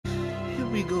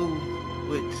we go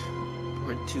with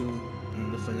part 2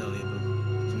 and the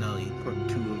finale part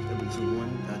 2 of episode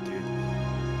 1 after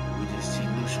we just see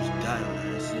Lucius die on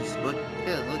our asses. But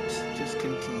yeah, let's just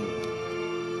continue.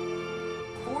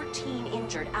 14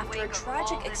 injured after a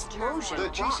tragic explosion. The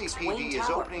GCPD is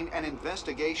opening an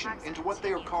investigation into what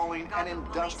they are calling an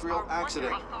industrial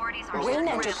accident. Wayne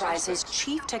Enterprises'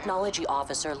 Chief Technology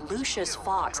Officer Lucius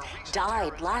Fox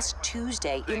died last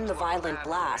Tuesday in the violent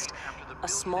blast. A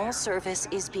small service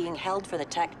is being held for the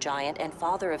tech giant and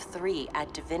father of 3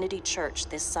 at Divinity Church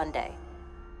this Sunday.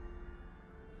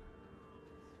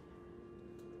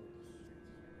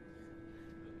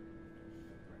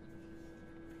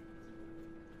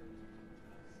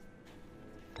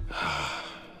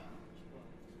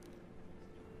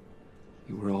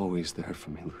 You were always there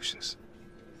for me, Lucius.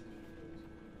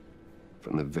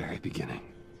 From the very beginning.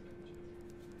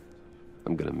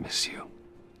 I'm gonna miss you.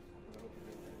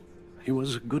 He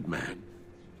was a good man.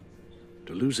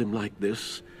 To lose him like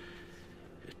this,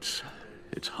 it's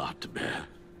hard to bear.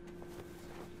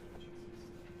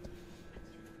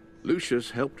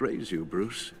 Lucius helped raise you,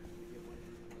 Bruce.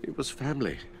 It was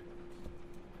family.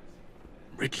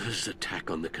 Riddler's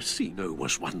attack on the casino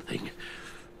was one thing,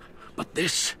 but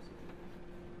this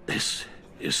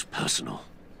is personal.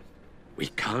 We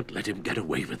can't let him get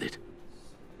away with it.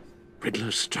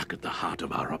 Riddler struck at the heart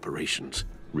of our operations.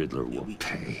 Riddler will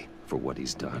pay for what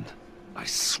he's done. I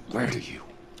swear to you.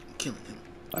 I'm killing him.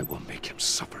 I will make him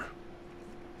suffer.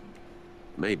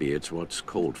 Maybe it's what's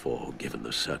called for, given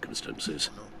the circumstances.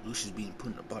 No, Lucius being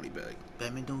put in a body bag.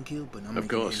 Batman don't kill, but I'm Of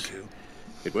course. Kill.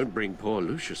 It won't bring poor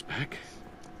Lucius back.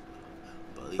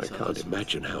 I can't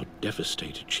imagine how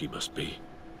devastated she must be.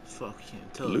 Fuck him.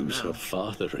 Tell Lose her her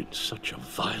father in such a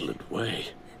violent way.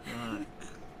 Like,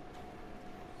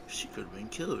 she could have been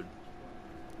killed.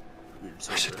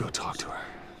 I should go talk to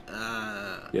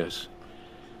her. Yes.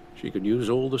 She can use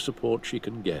all the support she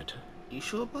can get. You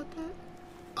sure about that?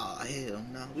 Oh, hell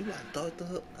no. We gotta talk to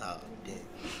her. Oh, damn.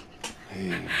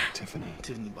 Hey, Tiffany.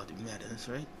 Tiffany about to be mad at us,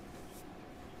 right?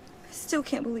 I still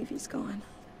can't believe he's gone.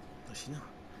 Does she know?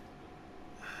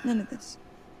 None of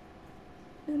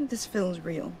this feels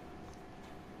real.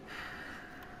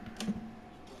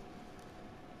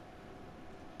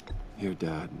 Your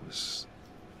dad was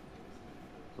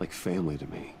like family to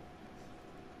me.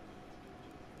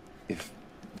 If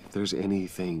there's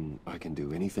anything I can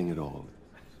do, anything at all,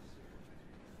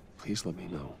 please let me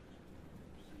know.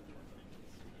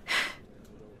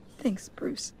 Thanks,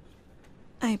 Bruce.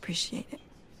 I appreciate it.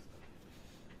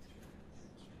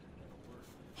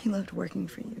 He loved working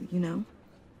for you, you know?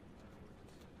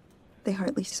 They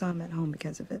hardly saw him at home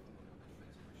because of it.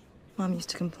 Mom used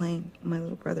to complain my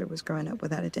little brother was growing up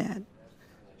without a dad.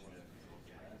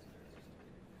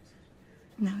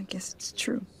 Now I guess it's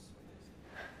true.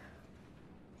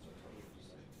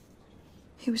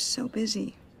 He was so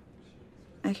busy.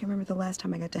 I can remember the last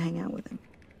time I got to hang out with him.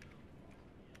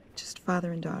 Just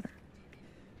father and daughter.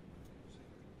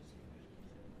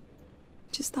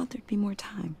 Just thought there'd be more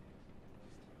time.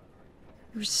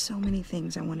 There were so many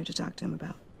things I wanted to talk to him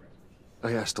about.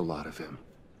 I asked a lot of him.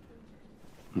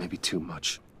 Maybe too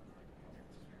much.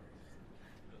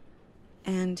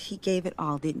 And he gave it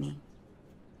all, didn't he?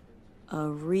 A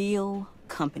real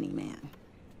company man.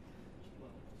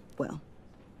 Well,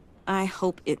 I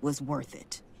hope it was worth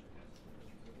it.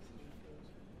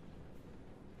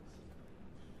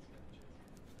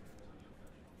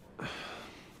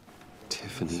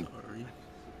 Tiffany.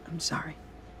 I'm sorry.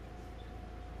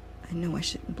 I know I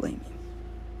shouldn't blame you.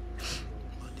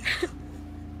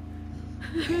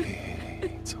 Hey,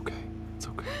 it's okay. It's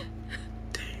okay.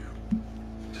 Damn.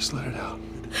 Just let it out.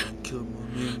 Killed my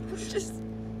man. I'm just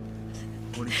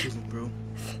What are you killing, bro?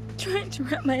 trying to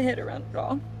wrap my head around it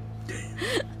all.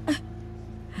 Damn.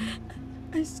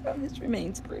 I saw his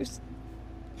remains, Bruce.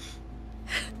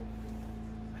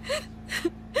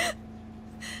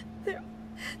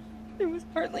 There was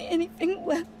hardly anything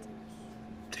left.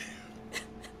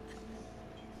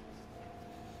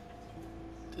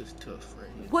 This is tough, right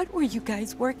here. What were you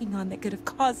guys working on that could have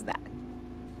caused that?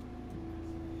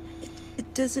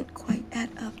 It doesn't quite add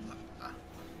up.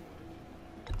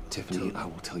 Tiffany, I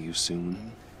will tell you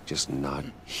soon. Just not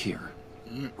here.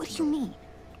 What do you mean?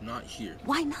 Not here.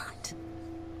 Why not?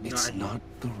 It's not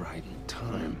the right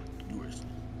time. Yours.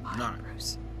 Why, Not.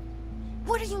 Bruce?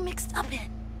 What are you mixed up in?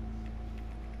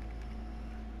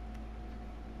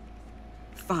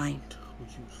 Fine.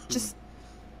 Just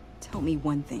tell me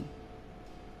one thing.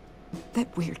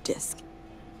 That weird disc.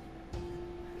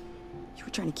 You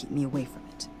were trying to keep me away from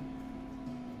it.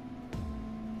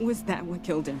 Was that what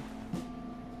killed him?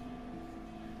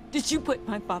 Did you put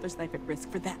my father's life at risk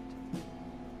for that?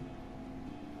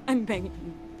 I'm begging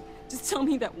you. Just tell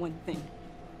me that one thing.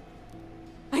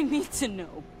 I need to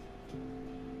know.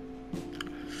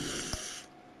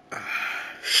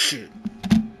 Shit.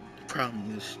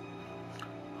 Problem is,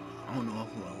 I don't know if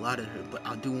I'm gonna lie to her, but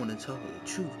I do want to tell her the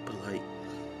truth. But like,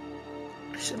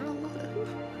 should I lie to her?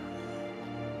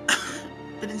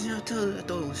 But then I tell her I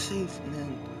thought it was safe, and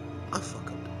then I fuck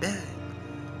up the bag.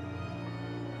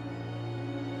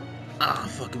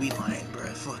 Fuck it, we lying, bruh.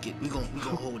 Fuck it, we gon'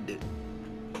 hold it.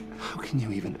 How can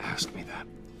you even ask me that?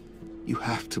 You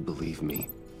have to believe me.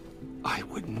 I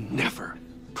would never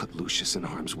put Lucius in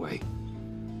harm's way.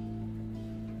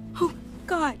 Oh,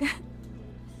 God.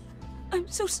 I'm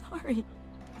so sorry.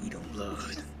 We don't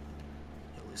blood.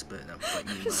 Yo, it's better not fight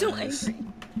me in my I'm so ass. angry.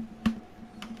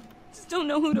 Just don't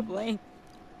know who to blame.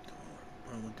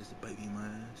 I don't want this to bite me in my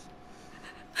ass.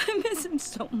 I miss him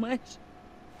so much.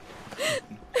 This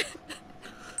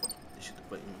shit to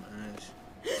bite me in my ass.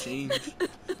 Change.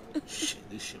 Shit,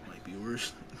 this shit might be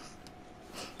worse.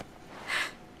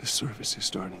 The service is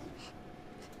starting.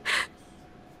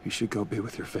 You should go be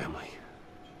with your family.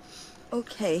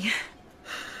 Okay.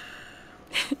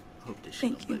 I hope this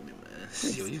shit don't bite me in my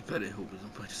ass. Yo, you better hope it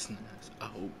don't bite us in the ass. I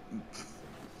hope.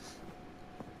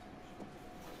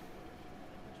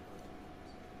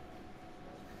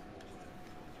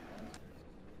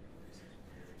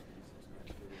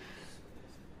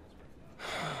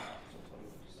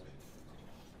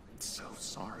 So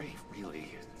sorry,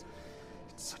 really.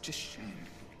 It's such a shame.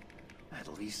 At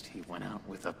least he went out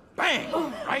with a bang,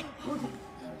 right?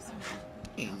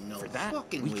 Ain't no For that,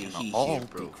 fucking we way can he all here, be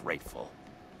bro. grateful.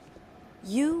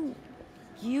 You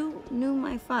knew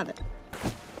my father.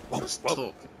 Let's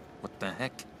talk. What the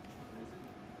heck?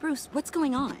 Bruce, what's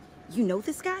going on? You know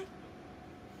this guy?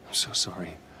 I'm so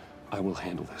sorry. I will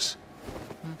handle this.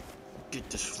 Get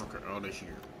this fucker out of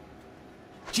here.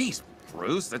 Jeez,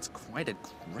 Bruce, that's quite a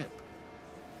grip.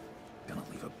 Gonna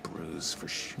leave a bruise for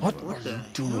sure. What the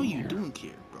hell are you doing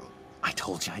here, bro? I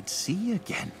told you I'd see you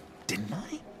again, didn't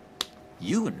I?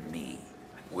 You and me,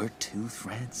 we're two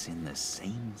threads in the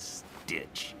same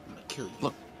stitch. I'm gonna kill you.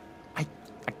 Look, I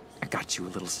got you a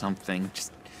little something,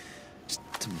 just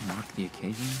to mark the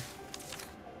occasion.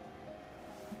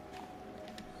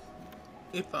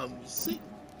 If I'm sick,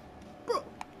 bro,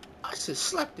 I should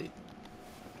slapped it.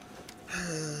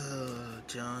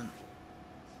 John,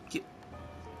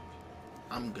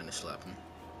 I'm gonna slap him.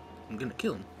 I'm gonna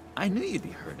kill him. I knew you'd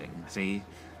be hurting. See,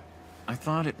 I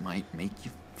thought it might make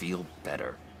you feel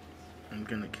better. I'm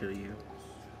gonna kill you.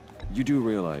 You do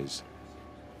realize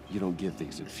you don't give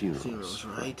these at funerals. Funerals,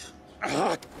 right?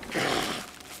 Of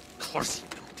course you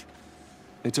don't.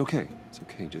 It's okay. It's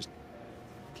okay. Just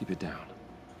keep it down.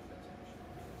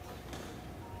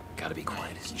 Gotta be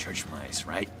quiet as church mice,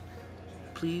 right?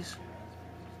 Please.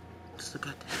 Still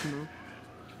got that funeral.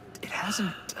 It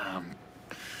hasn't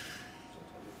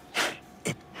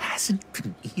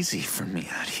been easy for me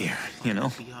out here, you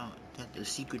know? Be out. Got the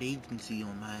secret agency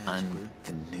on my ass, bro. I'm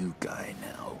the new guy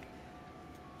now.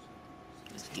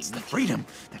 Let's It's get the me freedom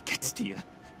that gets to you.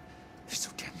 There's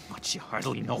so damn much you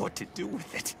hardly know what to do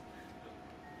with it.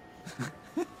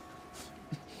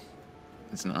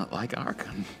 It's not like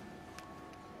Arkham.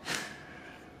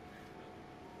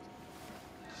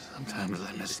 Sometimes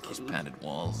I miss those padded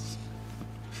walls.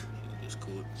 It's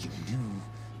cool. You knew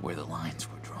where the lines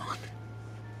were drawn.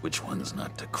 Which ones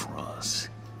not to cross.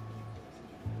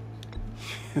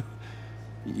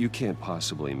 You can't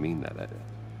possibly mean that.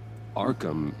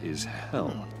 Arkham is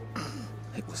hell.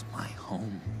 It was my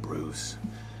home, Bruce.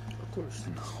 Of course.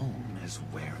 And home is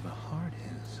where the heart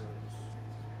is.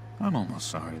 I'm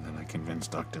almost sorry that I convinced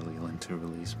Dr. Leland to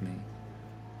release me.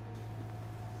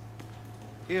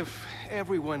 If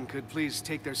everyone could please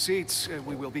take their seats,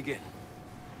 we will begin.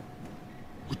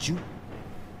 Would you?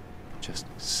 Just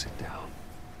sit down.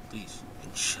 Please.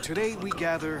 And shut Today the fuck we up.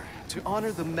 gather to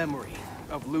honor the memory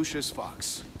of Lucius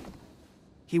Fox.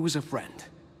 He was a friend,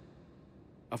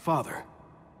 a father,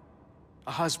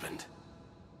 a husband,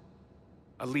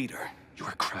 a leader. You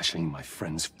are crashing my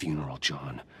friend's funeral,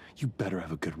 John. You better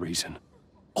have a good reason.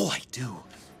 Oh, I do.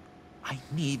 I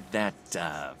need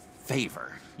that,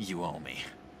 favor you owe me.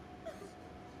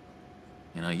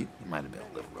 You know, you might have been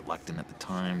a little reluctant at the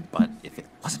time, but if it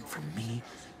wasn't for me,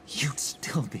 you'd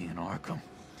still be in Arkham.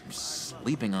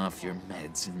 Sleeping off your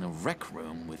meds in the rec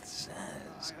room with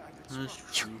Zaz. That's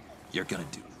true. You're gonna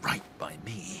do right by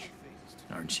me,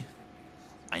 aren't you?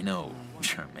 I know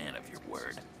you're a man of your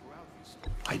word.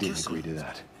 I didn't agree to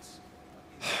that.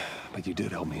 But you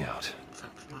did help me out.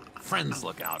 Friends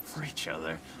look out for each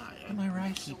other. Am I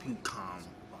right? Keep you calm.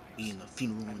 Being a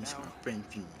funeral, and it's my friend's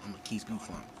funeral. I'm gonna keep you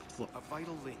A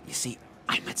vital link. You see,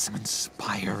 I met some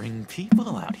inspiring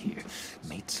people out here.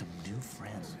 Made some new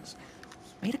friends.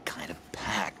 Made a kind of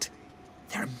pact.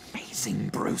 They're amazing,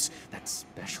 Bruce. That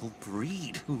special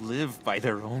breed who live by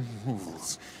their own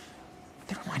rules.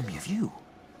 They remind me of you.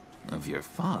 Of your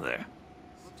father.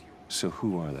 So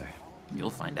who are they?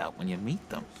 You'll find out when you meet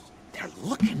them. They're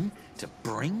looking to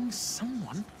bring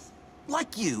someone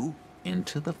like you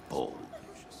into the fold.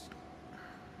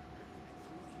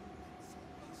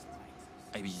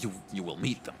 You will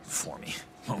meet them for me,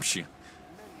 won't you?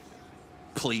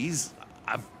 Please?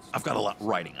 I've got a lot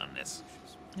riding on this.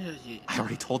 Yeah. I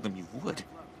already told them you would.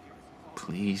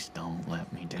 Please don't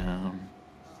let me down.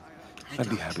 I'd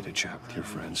be happy to chat with your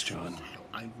friends, John.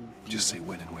 I will be Just say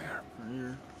when and where.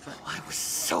 I was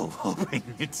so hoping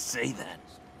you'd say that.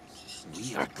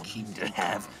 We are going to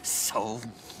have so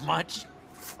much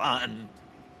fun.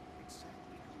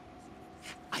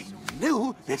 I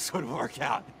knew this would work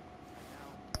out.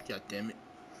 God damn it.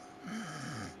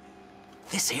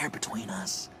 This air between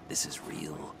us, this is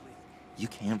real. You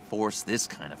can't force this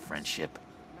kind of friendship.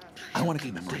 I want to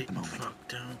commemorate the moment.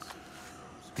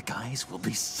 The guys will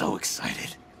be so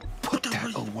excited. Put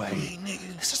that away.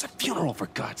 This is a funeral, for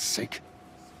God's sake.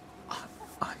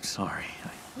 I'm sorry.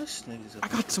 This nigga's I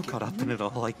got so caught up in it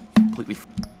all, I completely...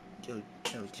 Yo,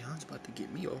 John's about to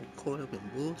get me all caught up in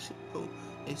bullshit, bro.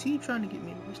 Is he trying to get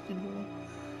me arrested, bro?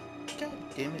 God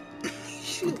damn it.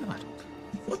 Shit.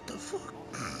 What the fuck?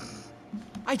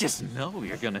 I just know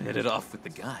you're gonna hit it off with the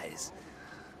guys.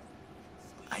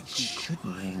 I should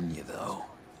warn you, though.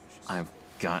 I've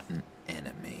got an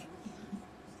enemy.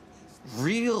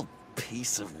 Real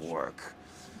piece of work.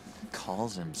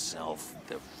 Calls himself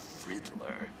the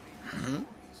Riddler. Hmm?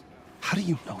 How do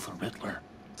you know the Riddler?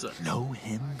 Know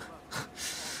him?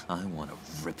 I want to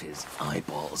rip his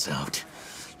eyeballs out.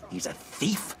 He's a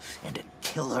thief and a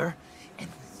killer, and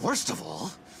worst of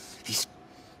all, he's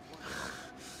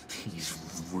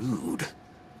rude.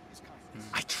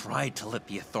 I tried to let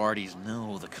the authorities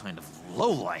know the kind of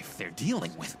lowlife they're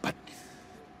dealing with, but...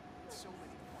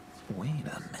 Wait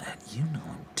a minute, you know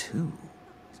him too.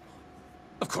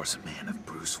 Of course, a man of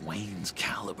Bruce Wayne's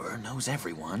caliber knows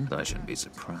everyone. I shouldn't be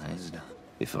surprised.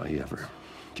 If I ever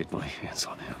get my hands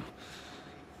on him,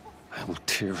 I will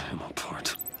tear him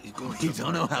apart. You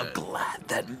don't know how glad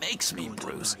that makes me,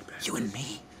 Bruce. You and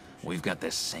me, we've got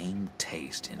the same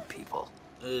taste in people.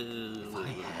 If I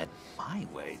had my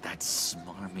way, that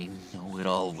smarmy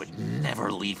know-it-all would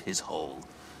never leave his hole.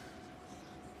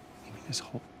 You mean his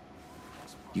hole?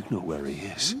 You know where he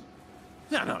is.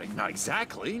 No, not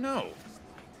exactly, no.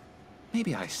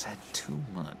 Maybe I said too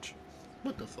much.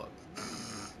 What the fuck?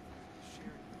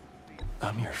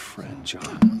 I'm your friend, John.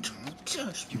 Come on, John.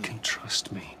 Trust You me. can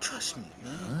trust me. Trust me,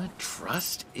 man.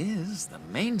 Trust is the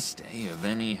mainstay of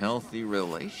any healthy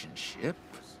relationship.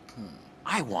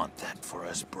 I want that for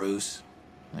us, Bruce.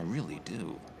 I really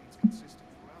do.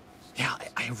 Yeah,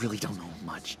 I really don't know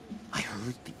much. I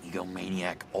heard the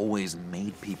egomaniac always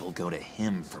made people go to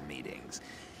him for meetings.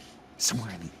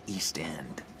 Somewhere in the East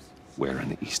End. Where in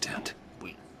the East End?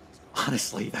 Wait.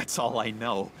 Honestly, that's all I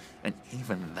know. And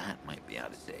even that might be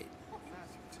out of date.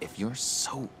 If you're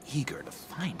so eager to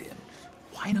find him,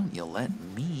 why don't you let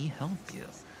me help you?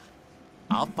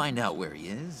 I'll find out where he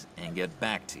is and get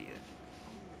back to you.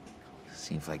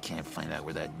 See if I can't find out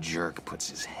where that jerk puts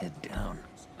his head down.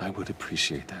 I would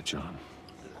appreciate that, John.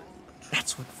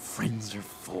 That's what friends are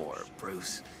for,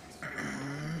 Bruce.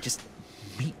 Just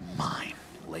meet mine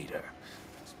later,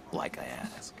 like I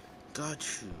asked.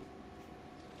 Got you.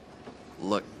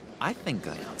 Look, I think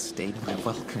I outstayed my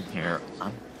welcome here.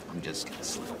 I'm just gonna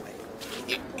slip away.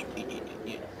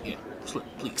 Yeah. Slip,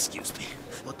 please. Excuse me.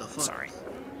 What the fuck? Sorry.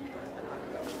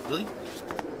 Really?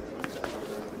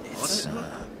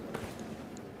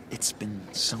 It's been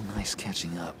so nice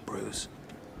catching up, Bruce.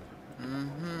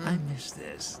 I miss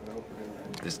this.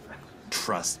 This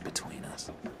trust between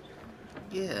us.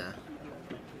 Yeah.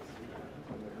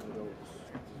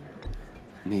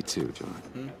 Me too,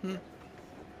 John.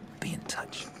 Be in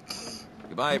touch.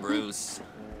 Goodbye, Bruce.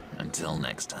 Until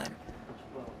next time.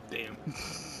 Damn.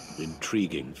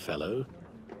 Intriguing fellow.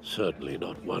 Certainly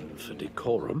not one for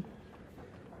decorum.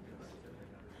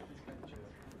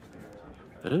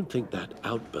 I don't think that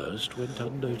outburst went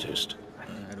unnoticed. I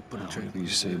had to put a Whatever you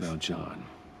say about John,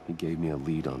 he gave me a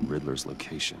lead on Riddler's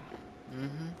location.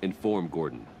 Inform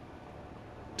Gordon.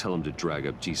 Tell him to drag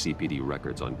up GCPD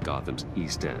records on Gotham's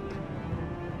East End.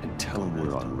 And tell him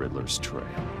we're on Riddler's trail.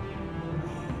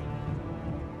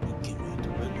 Get rid of the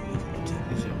Riddler. He's gonna take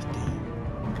his ass down.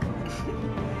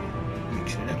 Make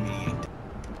sure that meeting ain't.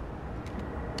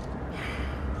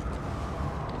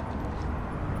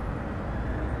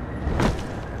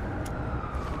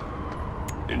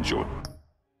 Enjoy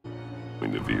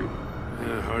the view.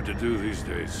 Yeah, hard to do these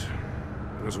days.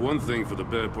 There's one thing for the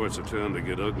bad parts of town to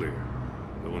get uglier.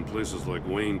 But when places like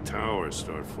Wayne Tower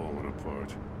start falling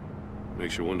apart,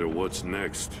 makes you wonder what's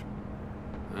next.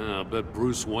 I'll bet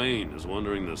Bruce Wayne is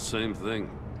wondering the same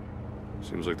thing.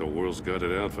 Seems like the world's got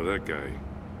it out for that guy.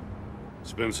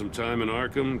 Spends some time in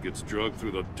Arkham, gets drugged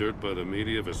through the dirt by the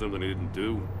media for something he didn't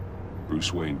do.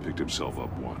 Bruce Wayne picked himself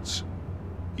up once.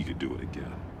 He could do it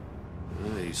again.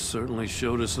 He certainly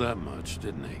showed us that much,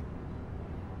 didn't he?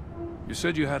 You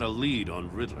said you had a lead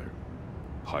on Riddler.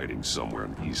 Hiding somewhere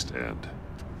in East End.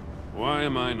 Why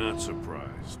am I not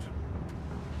surprised?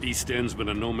 East End's been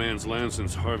a no-man's land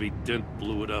since Harvey Dent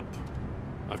blew it up.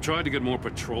 I've tried to get more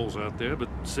patrols out there, but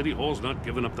City Hall's not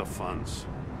giving up the funds.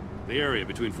 The area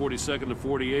between 42nd and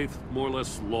 48th, more or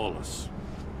less lawless.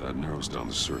 That narrows down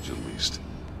the search at least.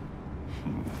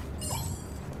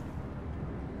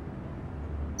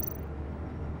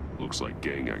 Looks like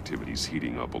gang activity's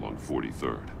heating up along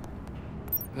 43rd.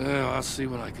 Well, I'll see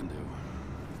what I can do.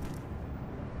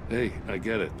 Hey, I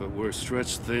get it, but we're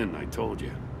stretched thin, I told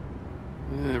you.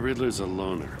 Yeah, Riddler's a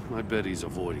loner. I bet he's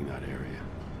avoiding that area.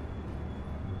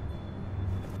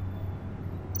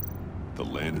 The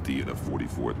land at the end of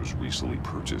 44th was recently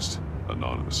purchased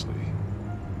anonymously.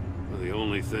 Well, the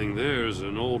only thing there is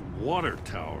an old water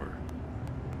tower.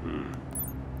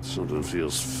 Something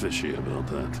feels fishy about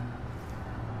that.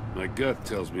 My gut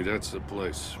tells me that's the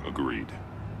place. Agreed.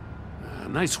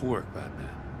 Nice work, Batman.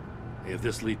 Hey, if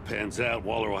this lead pans out,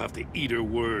 Waller will have to eat her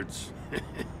words.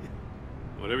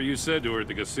 Whatever you said to her at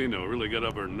the casino really got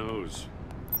up her nose.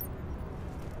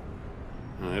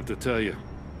 I have to tell you,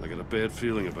 I got a bad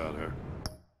feeling about her.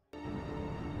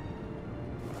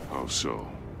 How so?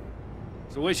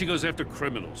 It's the way she goes after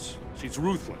criminals. She's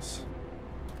ruthless.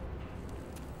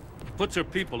 Puts her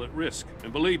people at risk.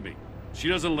 And believe me, she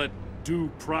doesn't let due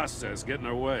process get in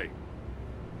her way.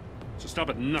 So stop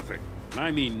at nothing, and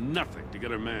I mean nothing, to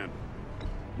get her man.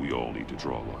 We all need to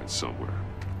draw a line somewhere.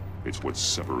 It's what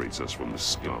separates us from the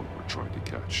scum we're trying to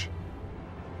catch.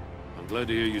 I'm glad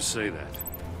to hear you say that.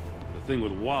 The thing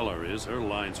with Waller is her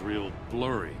line's real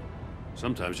blurry.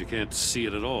 Sometimes you can't see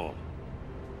it at all.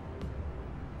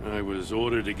 I was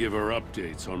ordered to give her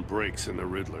updates on breaks in the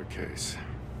Riddler case.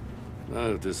 Now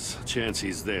that there's a chance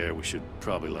he's there, we should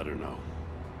probably let her know.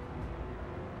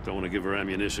 Don't want to give her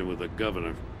ammunition with the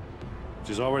governor.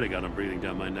 She's already got him breathing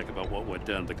down my neck about what went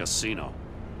down at the casino.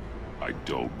 I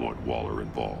don't want Waller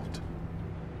involved.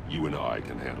 You and I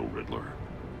can handle Riddler,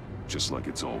 just like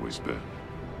it's always been.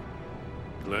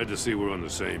 Glad to see we're on the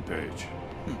same page.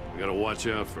 We gotta watch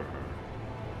out for her.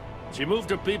 She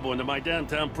moved her people into my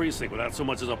downtown precinct without so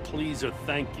much as a please or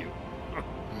thank you.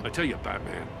 I tell you,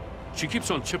 Batman, she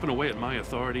keeps on chipping away at my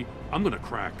authority. I'm gonna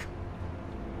crack.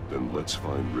 Then let's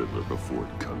find Riddler before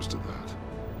it comes to that.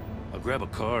 I'll grab a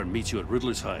car and meet you at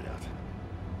Riddler's hideout.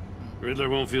 Riddler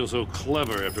won't feel so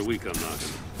clever after we come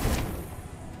knocking.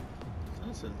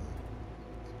 That's a...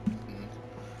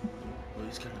 Well,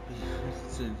 he's gotta be...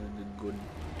 It's a good...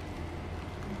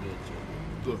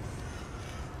 Good.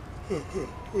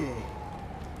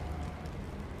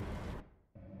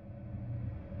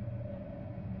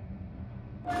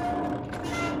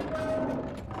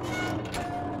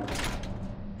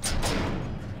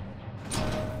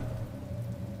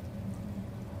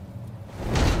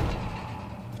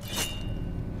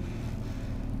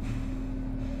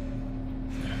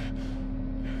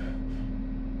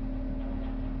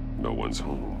 No one's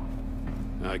home.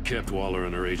 I kept Waller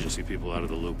and her agency people out of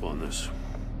the loop on this.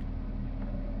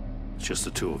 It's just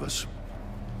the two of us.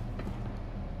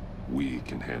 We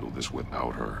can handle this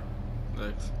without her.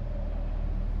 Thanks.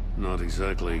 Not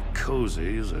exactly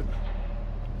cozy, is it?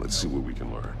 Let's see what we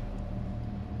can learn.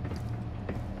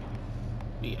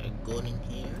 We got gun in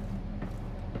here.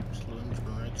 Slims,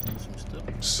 barracks, and some stuff.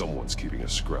 Someone's keeping a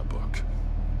scrapbook.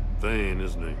 Thane,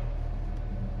 isn't he?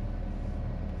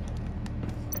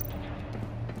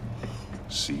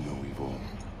 See no evil,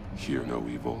 hear no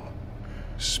evil,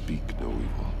 speak no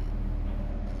evil.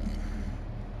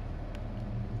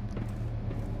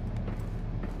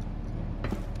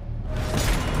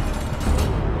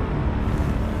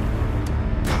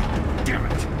 Damn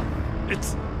it!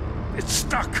 It's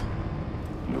stuck!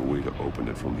 No way to open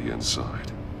it from the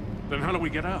inside. Then how do we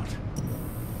get out?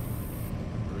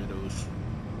 Burritos.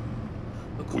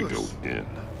 Of We course. go in.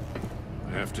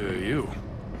 After you.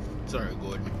 Sorry,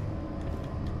 Gordon.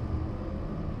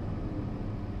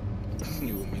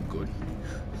 You and me, Gordon.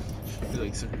 I feel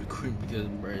like such a creep because,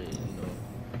 right, you know,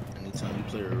 anytime you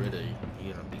play a Riddler,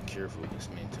 you gotta be careful. This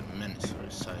man's a menace or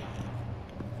a psyche.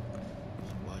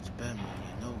 So watch Batman,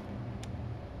 you know.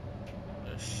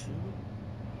 Shoot.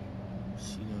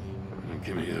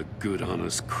 Give me a good,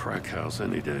 honest crack house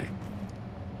any day.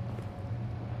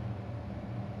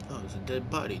 Oh, it's a dead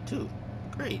body, too.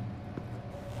 Great.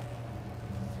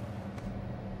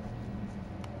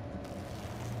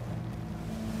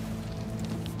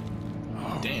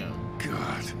 Oh, damn.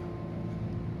 God.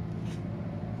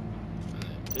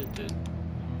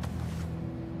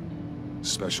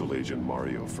 Special Agent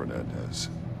Mario Fernandez.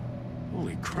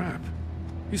 Holy crap.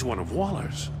 He's one of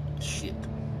Waller's. Shit.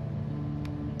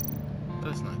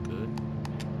 That's not good.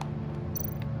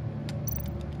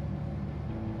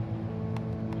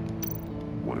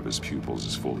 One of his pupils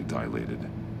is fully dilated,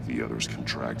 the other's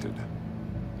contracted.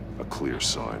 A clear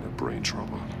sign of brain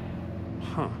trauma.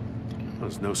 Huh.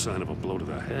 There's no sign of a blow to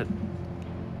the head.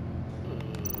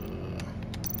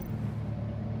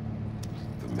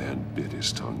 The man bit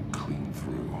his tongue clean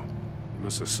through. He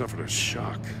must have suffered a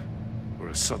shock or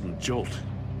a sudden jolt.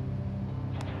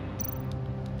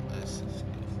 That's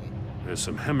disgusting. There's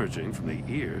some hemorrhaging from the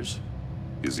ears.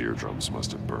 His eardrums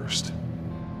must have burst.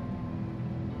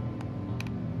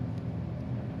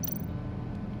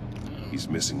 He's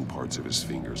missing parts of his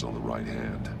fingers on the right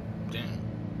hand. Damn.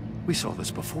 We saw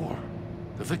this before.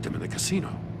 The victim in the casino.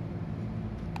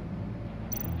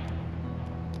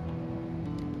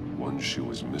 One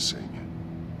shoe is missing.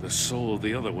 The sole of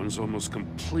the other one's almost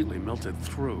completely melted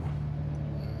through.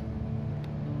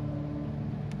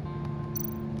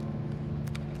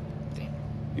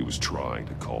 He was trying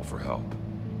to call for help.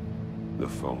 The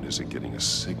phone isn't getting a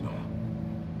signal.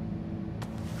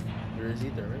 There is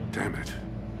either, right? Damn it.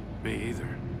 Me either.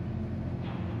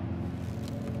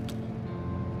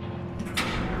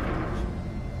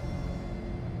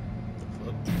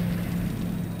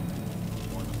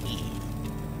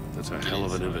 That's a hell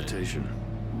of an invitation.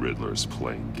 Riddler's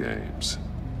playing games.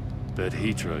 Bet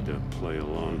he tried to play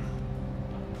along.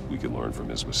 We can learn from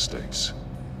his mistakes.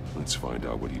 Let's find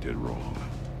out what he did wrong.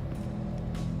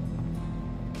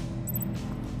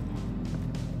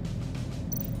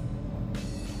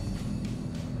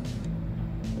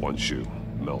 One shoe,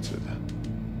 melted.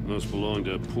 Must belong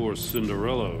to poor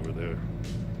Cinderella over there.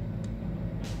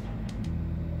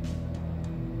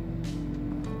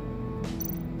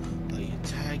 Are you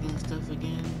tagging stuff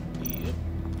again? Yep.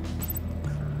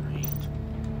 Great.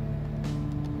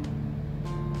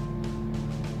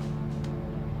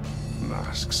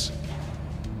 Masks.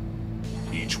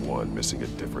 Each one missing a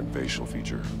different facial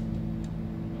feature.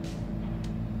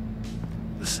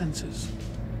 The senses.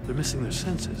 They're missing their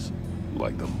senses.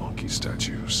 Like the monkey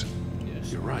statues.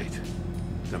 Yes. You're right.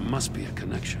 There must be a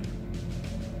connection.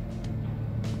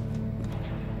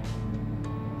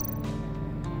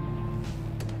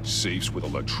 Safes with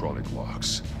electronic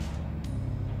locks.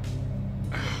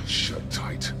 Shut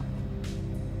tight.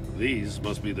 These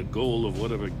must be the goal of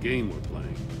whatever game we're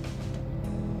playing.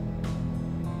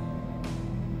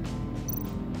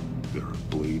 There are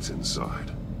blades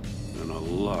inside. And a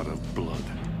lot of blood.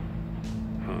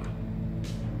 Huh.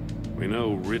 We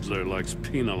know Riddler likes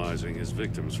penalizing his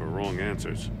victims for wrong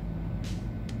answers.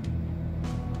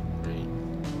 Great.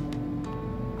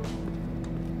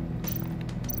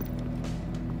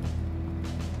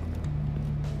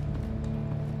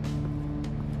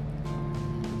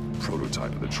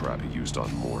 Prototype of the trap he used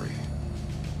on Mori.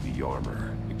 The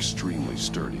armor, extremely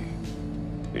sturdy,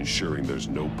 ensuring there's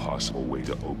no possible way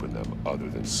to open them other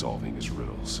than solving his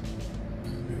riddles.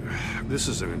 This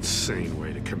is an insane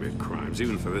way to commit crimes,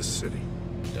 even for this city.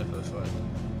 Definitely fine.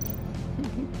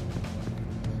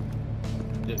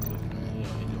 Ridiculous, man. Yeah,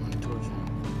 they don't want to torture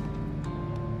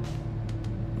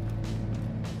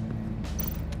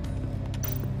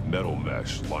him. Metal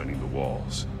mesh lining the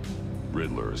walls.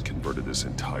 Riddler has converted this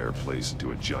entire place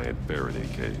into a giant Faraday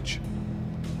cage.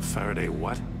 Faraday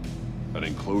what? An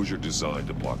enclosure designed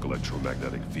to block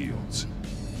electromagnetic fields.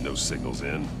 No signals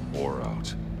in or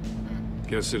out.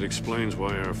 Guess it explains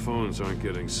why our phones aren't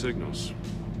getting signals.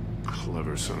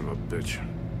 Clever son of a bitch.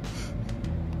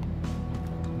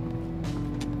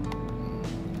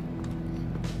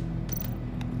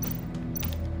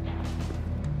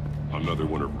 Another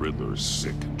one of Riddler's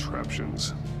sick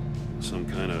contraptions. Some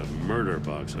kind of murder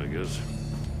box, I guess.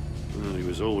 Well, he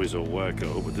was always a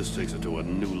wacko, but this takes it to a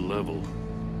new level.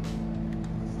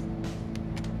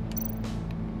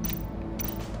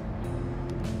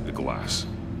 The glass.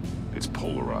 It's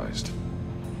polarized.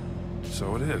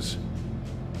 So it is.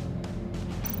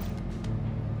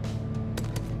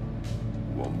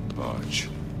 Won't budge.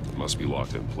 Must be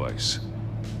locked in place.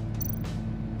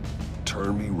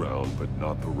 Turn me round, but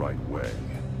not the right way,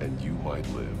 and you might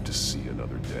live to see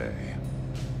another day.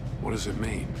 What does it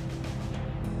mean?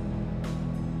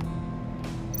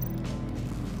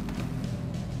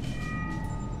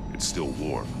 It's still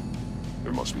warm.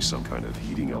 There must be some kind of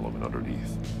heating element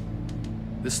underneath.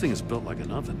 This thing is built like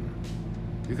an oven.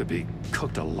 You could be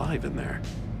cooked alive in there.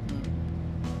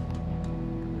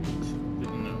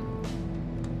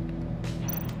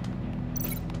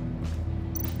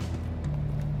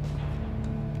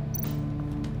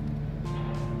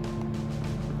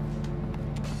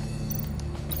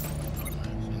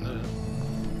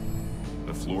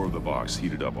 The floor of the box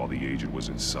heated up while the agent was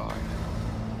inside.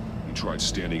 He tried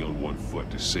standing on one foot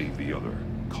to save the other,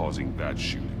 causing that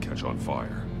shoe to catch on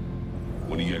fire.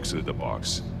 When he exited the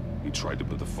box, he tried to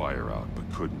put the fire out, but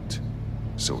couldn't.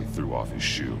 So he threw off his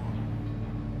shoe.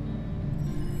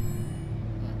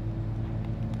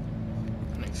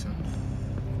 Makes sense.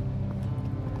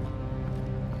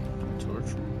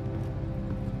 Torture.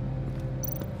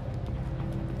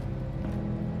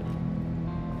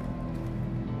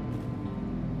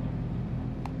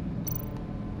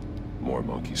 More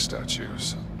monkey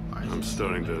statues. I'm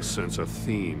starting to sense a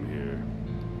theme here.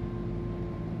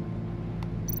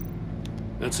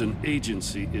 That's an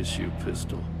agency issue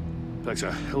pistol. Packs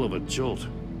a hell of a jolt.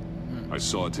 I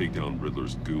saw it take down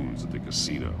Riddler's goons at the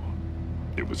casino.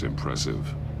 It was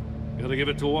impressive. Gotta give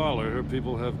it to Waller. Her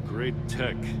people have great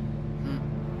tech.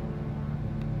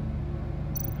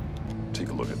 Take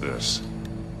a look at this.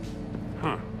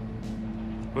 Huh.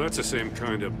 Well, that's the same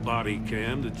kind of body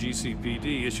cam the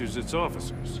GCPD issues its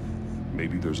officers.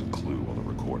 Maybe there's a clue on the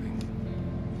recording.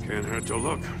 Can't hurt to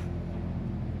look.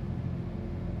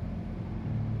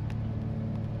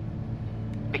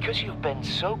 Because you've been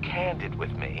so candid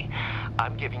with me,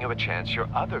 I'm giving you a chance your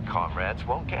other comrades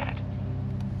won't get.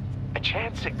 A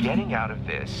chance at getting out of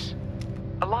this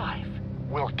alive.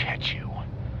 We'll catch you.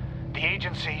 The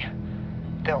agency,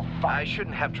 they'll find... I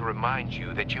shouldn't have to remind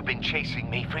you that you've been chasing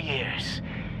me for years.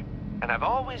 And I've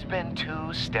always been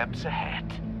 2 steps ahead.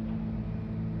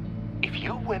 If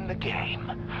you win the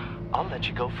game, I'll let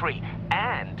you go free.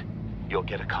 And you'll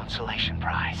get a consolation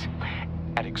prize.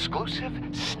 An exclusive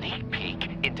sneak peek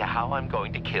into how I'm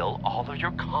going to kill all of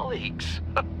your colleagues.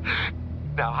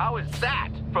 Now, how is that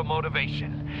for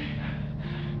motivation?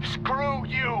 Screw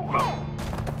you!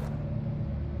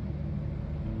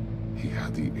 He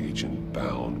had the agent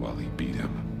bound while he beat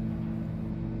him.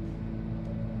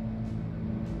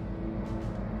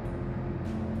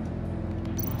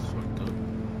 That's fucked up.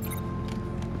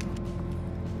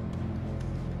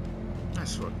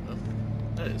 That's fucked up.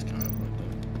 That is kind of fucked up.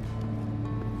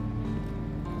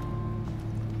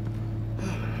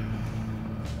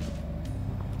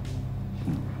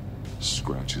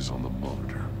 Scratches on the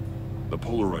monitor. The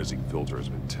polarizing filter has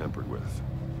been tampered with.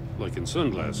 Like in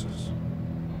sunglasses.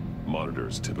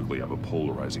 Monitors typically have a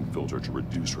polarizing filter to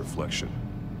reduce reflection.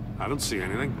 I don't see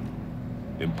anything.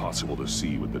 Impossible to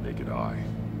see with the naked eye.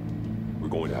 We're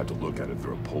going to have to look at it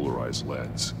through a polarized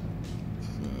lens.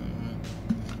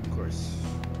 Of course.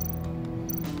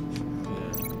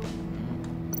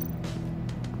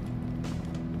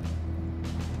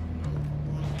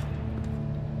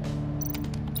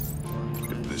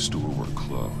 If this door were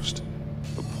closed,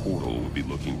 the portal would be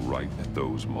looking right at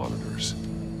those monitors.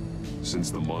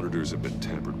 Since the monitors have been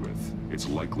tampered with, it's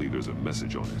likely there's a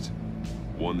message on it.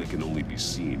 One that can only be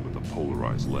seen with a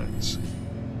polarized lens.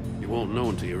 You won't know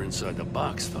until you're inside the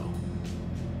box, though.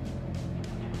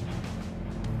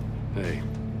 Hey,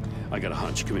 I got a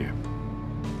hunch. Come here.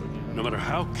 No matter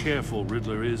how careful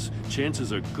Riddler is,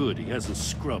 chances are good he hasn't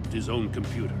scrubbed his own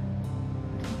computer.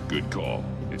 Good call.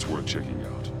 It's worth checking out.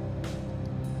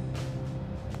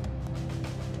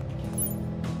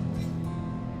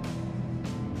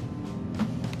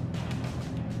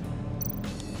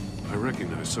 I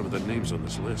recognize some of the names on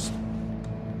this list.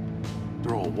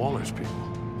 They're all Waller's people.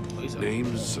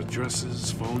 Names,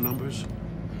 addresses, phone numbers.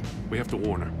 We have to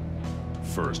warn her.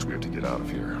 First, we have to get out of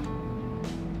here.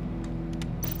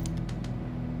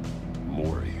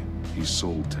 Mori. He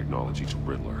sold technology to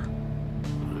Riddler.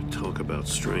 Talk about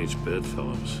strange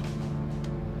bedfellows.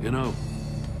 You know,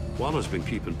 Waller's been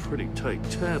keeping pretty tight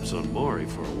tabs on Mori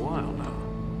for a while now.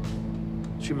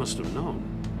 She must have known.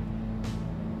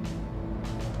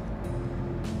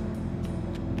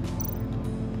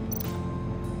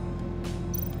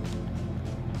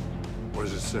 What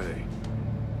does it say?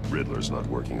 Riddler's not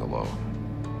working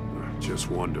alone. Just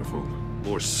wonderful.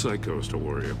 More psychos to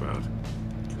worry about.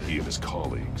 He and his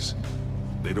colleagues.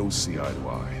 They don't see eye to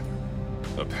eye.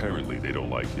 Apparently, they don't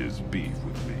like his beef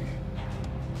with me.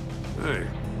 Hey,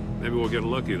 maybe we'll get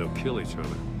lucky they'll kill each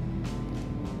other.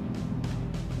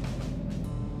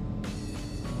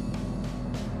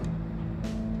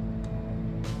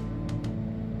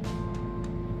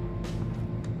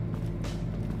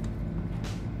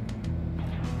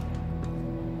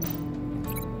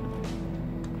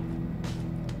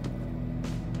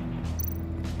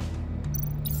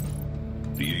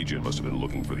 agent must have been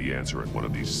looking for the answer in one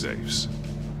of these safes.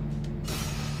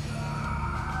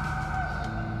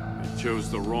 He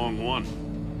chose the wrong one.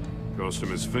 Cost him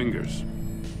his fingers.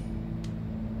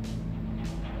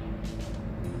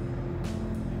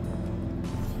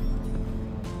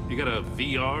 You got a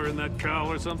VR in that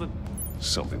cowl or something?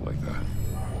 Something like that.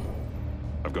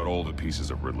 I've got all the pieces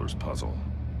of Riddler's puzzle.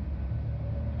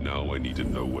 Now I need to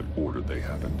know what order they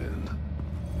happened in.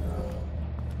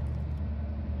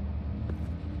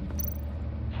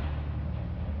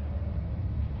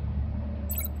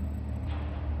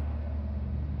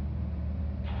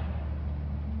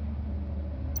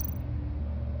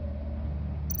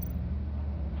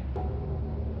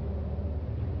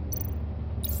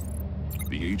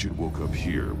 The agent woke up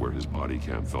here where his body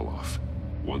cam fell off.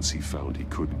 Once he found he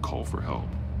couldn't call for help,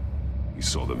 he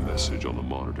saw the message on the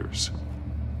monitors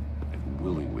and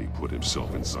willingly put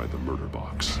himself inside the murder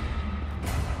box.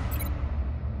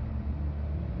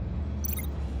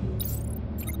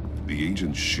 The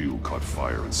agent's shoe caught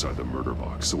fire inside the murder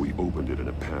box, so he opened it in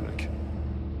a panic.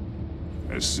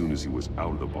 As soon as he was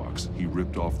out of the box, he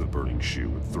ripped off the burning shoe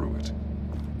and threw it.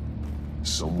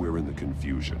 Somewhere in the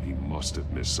confusion, he must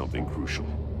have missed something crucial.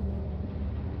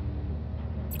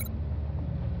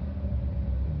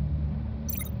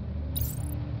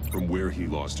 From where he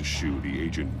lost a shoe, the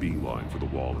agent beelined for the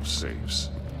wall of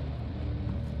safes.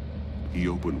 He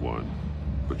opened one,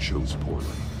 but chose poorly.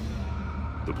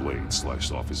 The blade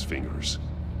sliced off his fingers.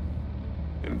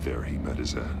 And there he met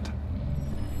his end.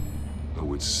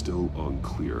 Though it's still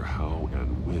unclear how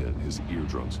and when his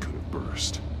eardrums could have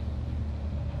burst.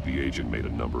 The agent made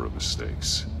a number of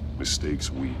mistakes.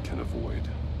 Mistakes we can avoid.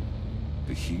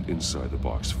 The heat inside the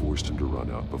box forced him to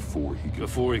run out before he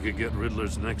could get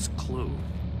Riddler's next clue.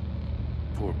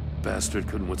 Poor bastard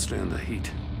couldn't withstand the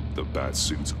heat. The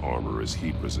Batsuit's armor is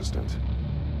heat resistant.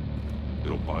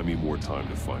 It'll buy me more time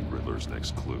to find Riddler's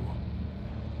next clue.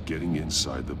 Getting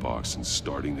inside the box and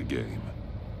starting the game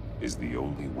is the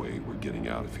only way we're getting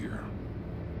out of here.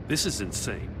 This is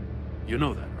insane. You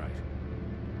know that, right?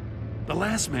 The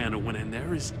last man who went in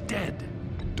there is dead.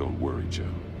 Don't worry,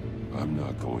 Jim. I'm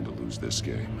not going to lose this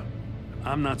game.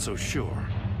 I'm not so sure.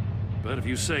 But if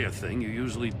you say a thing, you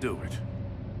usually do it.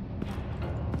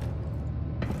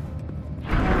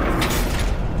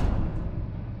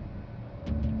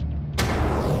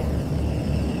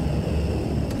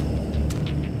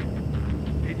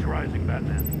 Heat's rising,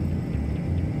 Batman.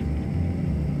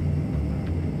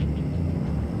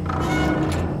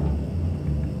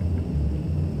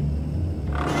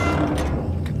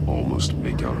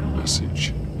 Make out a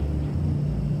message.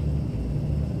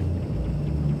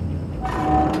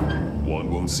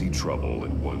 One won't see trouble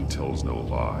and one tells no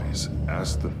lies.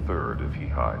 Ask the third if he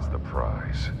hides the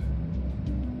prize.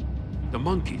 The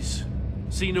monkeys.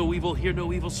 See no evil, hear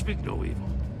no evil, speak no evil.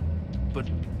 But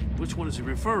which one is he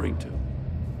referring to?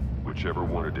 Whichever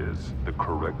one it is, the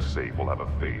correct safe will have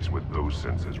a face with those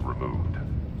senses removed.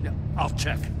 Yeah, I'll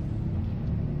check.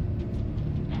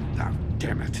 Ah,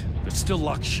 damn it. It's still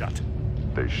locked shut.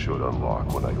 They should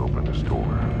unlock when I open this door.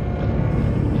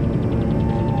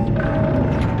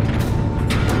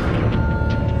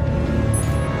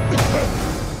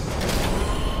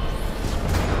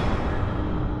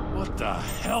 What the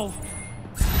hell?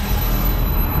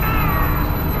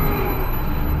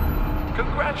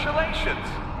 Congratulations!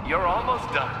 You're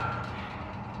almost done.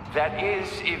 That is,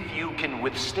 if you can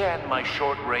withstand my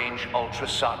short-range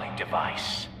ultrasonic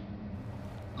device.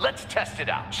 Let's test it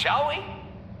out, shall we?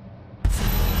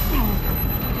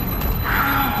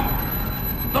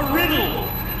 The riddle!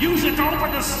 Use it to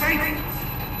open the safe!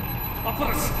 I'll put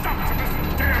a stop to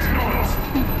this damn noise!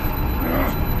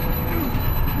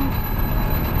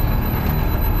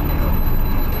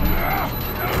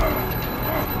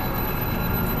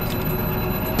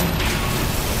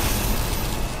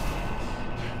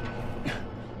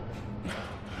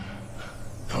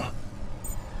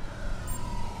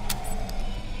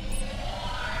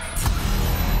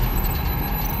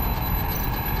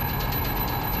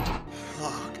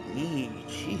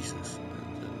 Jesus.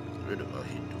 Riddle out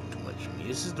here doing too much for me.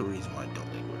 This is the reason why I don't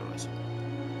like Riddles.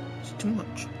 It's too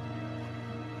much.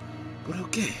 But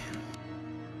okay.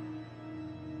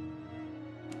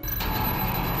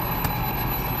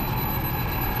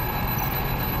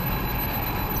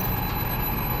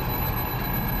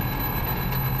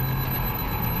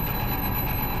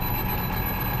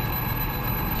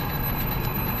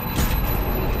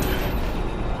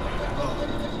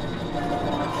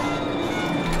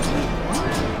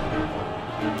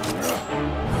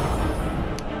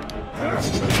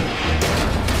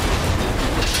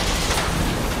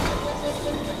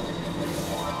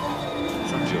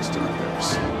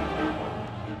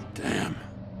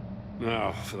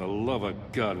 For the love of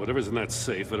God, whatever's in that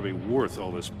safe better be worth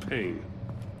all this pain.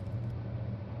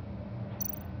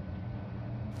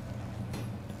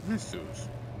 Missiles.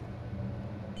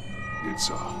 It's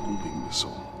a homing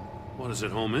missile. What does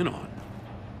it home in on?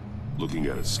 Looking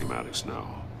at its schematics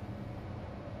now.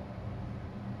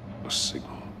 A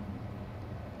signal.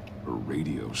 A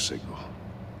radio signal.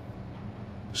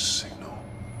 A signal.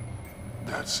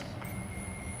 That's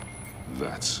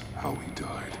how he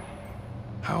died.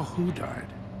 How who died?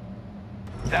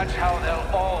 That's how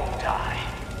they'll all die.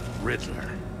 Riddler.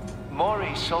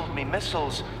 Maury sold me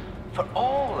missiles for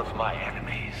all of my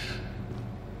enemies.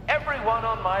 Everyone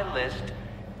on my list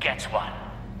gets one.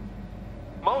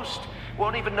 Most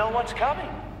won't even know what's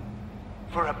coming.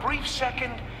 For a brief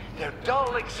second, their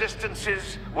dull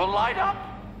existences will light up.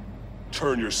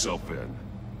 Turn yourself in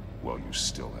while you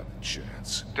still have a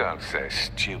chance. Don't say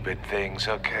stupid things,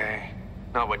 okay?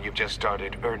 Not when you've just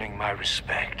started earning my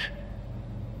respect.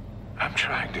 I'm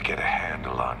trying to get a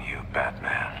handle on you,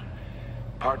 Batman.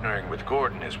 Partnering with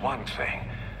Gordon is one thing.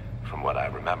 From what I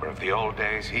remember of the old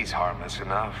days, he's harmless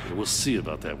enough. We'll see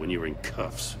about that when you're in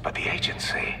cuffs. But the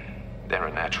agency, they're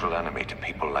a natural enemy to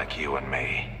people like you and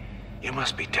me. You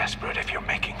must be desperate if you're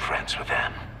making friends with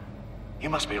them.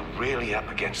 You must be really up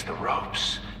against the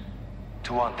ropes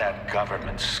to want that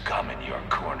government scum in your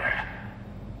corner.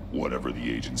 Whatever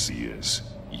the agency is,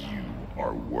 you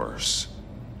are worse.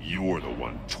 You're the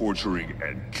one torturing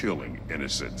and killing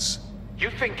innocents. You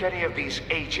think any of these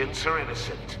agents are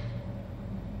innocent?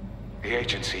 The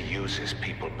agency uses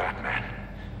people, Batman.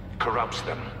 Corrupts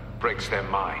them, breaks their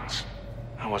minds.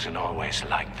 I wasn't always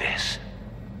like this.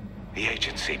 The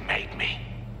agency made me.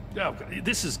 Oh,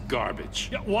 this is garbage.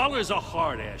 Yeah, Waller's a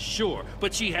hard-ass, sure,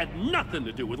 but she had nothing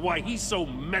to do with why he's so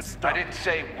messed up. I didn't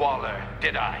say Waller,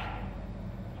 did I?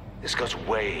 This goes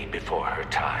way before her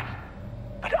time.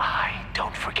 But I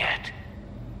don't forget.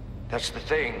 That's the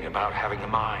thing about having a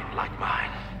mind like mine.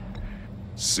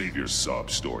 Save your sob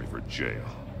story for jail.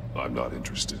 I'm not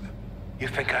interested. You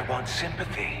think I want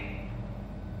sympathy?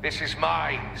 This is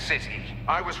my city.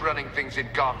 I was running things in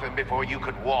Gotham before you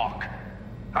could walk.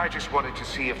 I just wanted to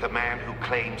see if the man who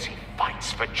claims he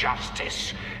fights for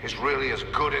justice is really as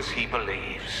good as he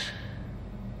believes.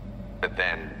 But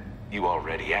then, you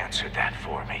already answered that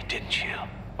for me, didn't you?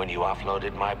 When you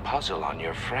offloaded my puzzle on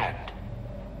your friend.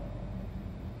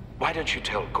 Why don't you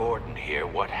tell Gordon here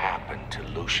what happened to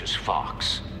Lucius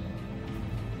Fox?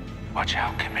 Watch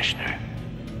out, Commissioner.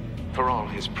 For all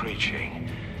his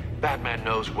preaching, Batman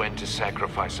knows when to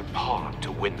sacrifice a pawn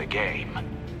to win the game.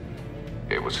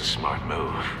 It was a smart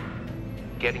move.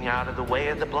 Getting out of the way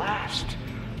of the blast.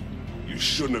 You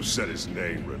shouldn't have said his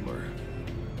name, Riddler.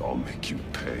 I'll make you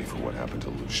pay for what happened to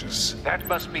Lucius. That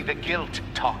must be the guilt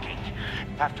talking.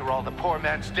 After all, the poor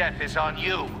man's death is on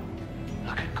you.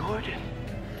 Look at Gordon.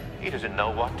 He doesn't know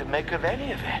what to make of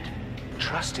any of it.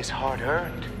 Trust is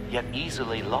hard-earned, yet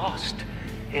easily lost,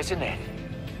 isn't it?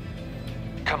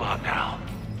 Come on now.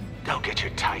 Don't get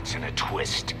your tights in a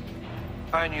twist.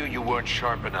 I knew you weren't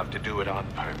sharp enough to do it on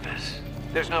purpose.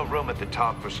 There's no room at the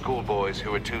top for schoolboys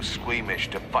who are too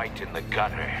squeamish to fight in the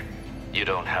gutter. You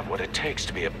don't have what it takes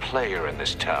to be a player in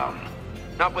this town.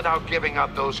 Not without giving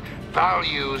up those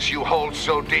values you hold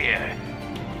so dear.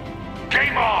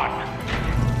 Game on!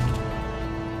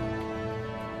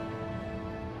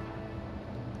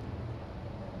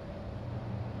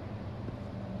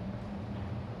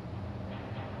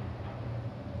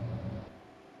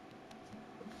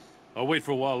 I'll wait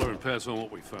for Waller and pass on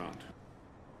what we found.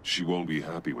 She won't be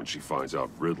happy when she finds out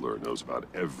Riddler knows about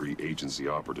every agency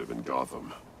operative in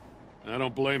Gotham. I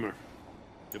don't blame her.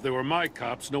 If they were my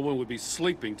cops, no one would be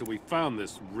sleeping till we found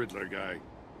this Riddler guy.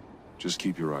 Just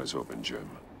keep your eyes open, Jim.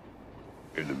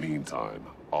 In the meantime,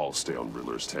 I'll stay on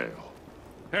Riddler's tail.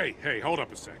 Hey, hold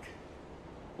up a sec.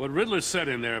 What Riddler said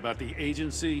in there about the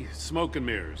agency, smoke and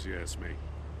mirrors, you ask me.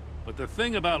 But the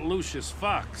thing about Lucius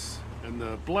Fox and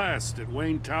the blast at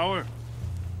Wayne Tower,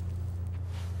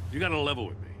 you gotta level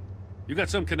with me. You got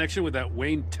some connection with that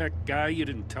Wayne Tech guy you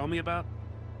didn't tell me about?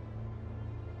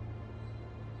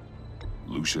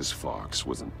 Lucius Fox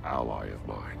was an ally of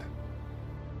mine.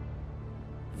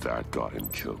 That got him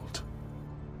killed.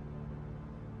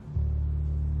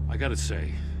 I gotta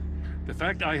say, the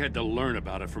fact I had to learn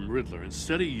about it from Riddler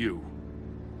instead of you,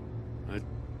 it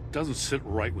doesn't sit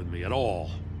right with me at all.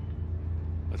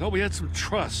 I thought we had some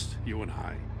trust, you and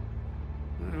I.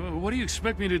 What do you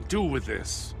expect me to do with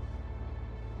this?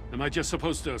 Am I just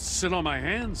supposed to sit on my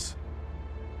hands?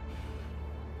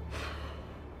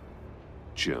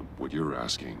 Jim, what you're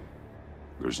asking,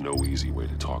 there's no easy way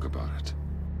to talk about it.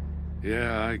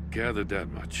 Yeah, I gathered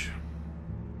that much.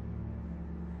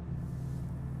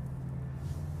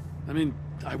 I mean,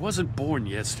 I wasn't born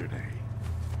yesterday.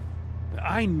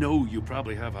 I know you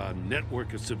probably have a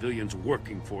network of civilians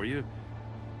working for you.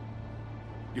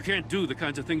 You can't do the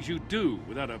kinds of things you do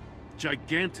without a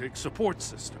gigantic support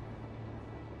system.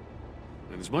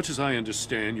 And as much as I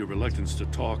understand your reluctance to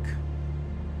talk,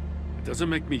 it doesn't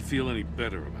make me feel any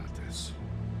better about this.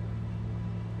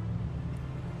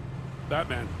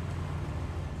 Batman.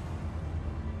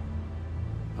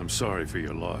 I'm sorry for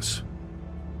your loss.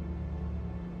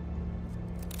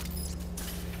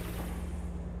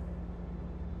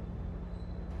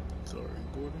 Sorry,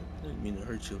 Gordon. I didn't mean to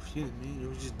hurt your feelings, man. It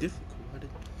was just difficult. I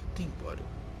didn't think about it.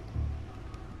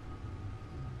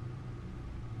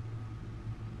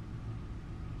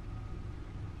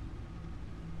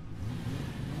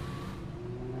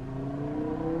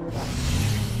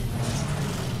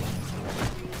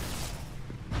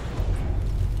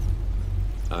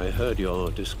 I heard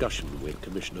your discussion with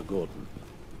Commissioner Gordon.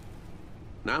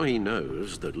 Now he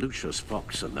knows that Lucius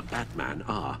Fox and the Batman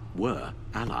were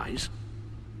allies.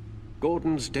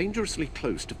 Gordon's dangerously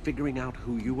close to figuring out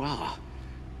who you are.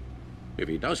 If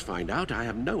he does find out, I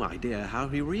have no idea how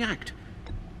he'll react.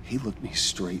 He looked me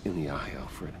straight in the eye,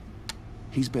 Alfred.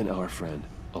 He's been our friend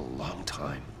a long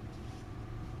time.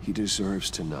 He deserves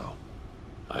to know.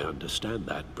 I understand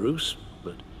that, Bruce,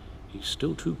 but he's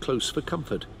still too close for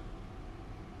comfort.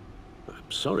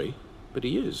 I'm sorry, but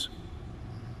he is.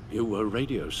 You were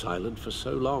radio silent for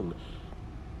so long.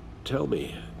 Tell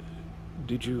me,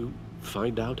 did you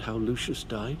find out how Lucius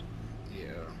died?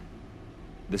 Yeah.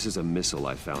 This is a missile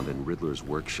I found in Riddler's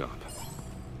workshop.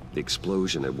 The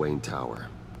explosion at Wayne Tower.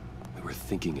 We were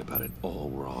thinking about it all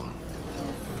wrong.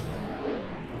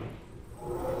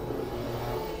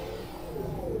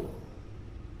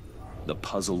 The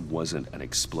puzzle wasn't an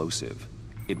explosive.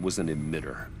 It was an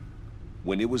emitter.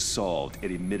 When it was solved,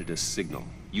 it emitted a signal.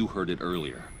 You heard it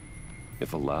earlier.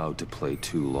 If allowed to play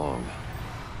too long,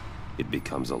 it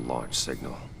becomes a launch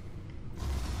signal.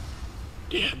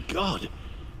 Dear God,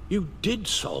 you did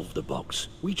solve the box.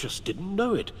 We just didn't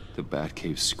know it. The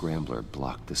Batcave scrambler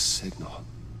blocked the signal.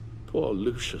 Poor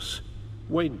Lucius.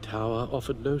 Wayne Tower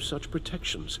offered no such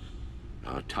protections.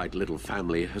 Our tight little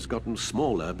family has gotten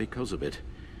smaller because of it.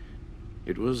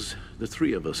 It was the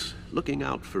three of us looking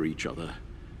out for each other.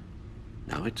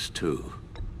 Now it's two.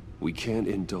 We can't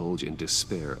indulge in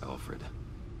despair, Alfred.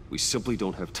 We simply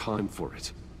don't have time for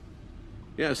it.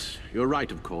 Yes, you're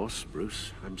right, of course,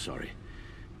 Bruce. I'm sorry.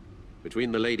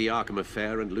 Between the Lady Arkham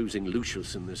affair and losing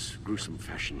Lucius in this gruesome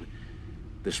fashion,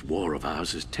 this war of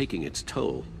ours is taking its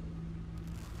toll.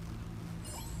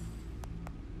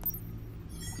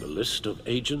 The list of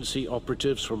agency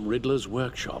operatives from Riddler's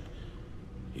workshop.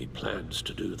 He plans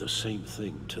to do the same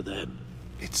thing to them.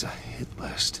 It's a hit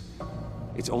list.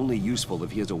 It's only useful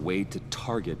if he has a way to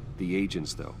target the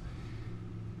agents, though.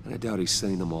 And I doubt he's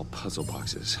sending them all puzzle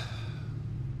boxes.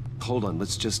 Hold on,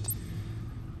 let's just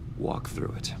walk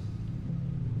through it.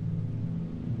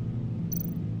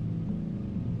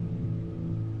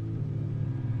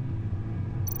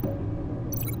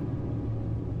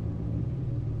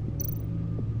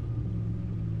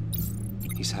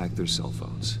 He's hacked their cell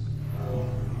phones.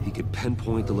 He could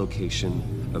pinpoint the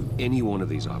location of any one of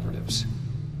these operatives.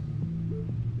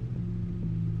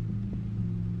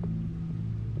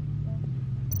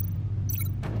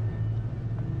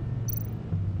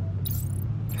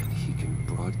 And he can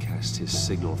broadcast his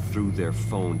signal through their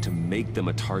phone to make them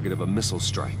a target of a missile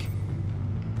strike.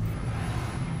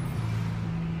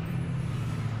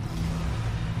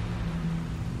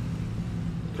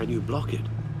 Can you block it?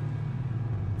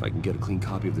 If I can get a clean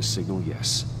copy of the signal,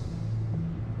 yes.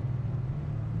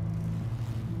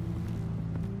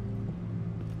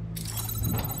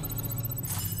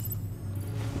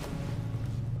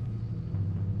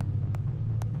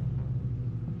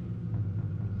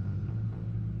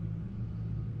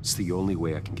 It's the only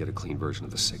way I can get a clean version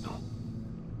of the signal.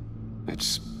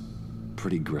 It's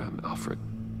pretty grim, Alfred.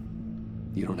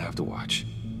 You don't have to watch.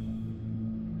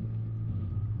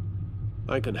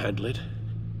 I can handle it.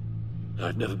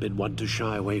 I've never been one to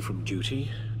shy away from duty,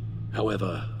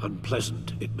 however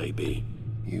unpleasant it may be.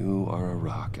 You are a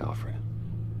rock, Alfred.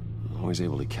 I'm always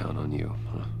able to count on you,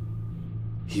 huh?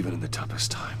 Even in the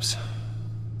toughest times.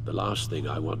 The last thing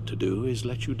I want to do is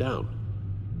let you down.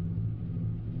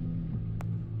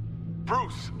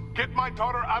 Bruce, get my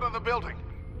daughter out of the building.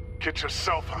 Get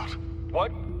yourself out.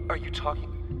 What are you talking?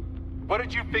 What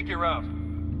did you figure out?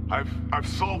 I've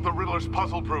solved the Riddler's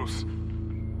puzzle, Bruce.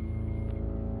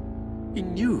 He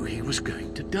knew he was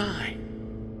going to die.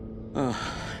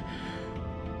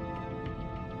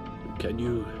 Can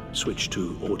you switch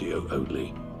to audio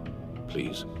only,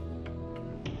 please?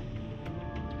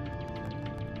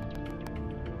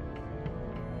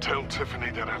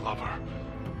 Tiffany that I love her.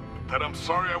 That I'm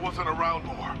sorry I wasn't around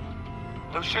more.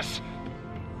 Lucius?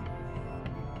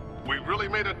 We really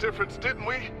made a difference, didn't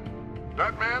we?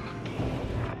 Batman?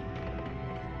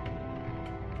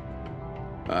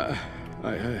 I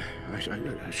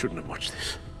shouldn't have watched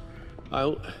this.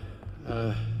 I'll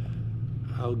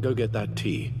go get that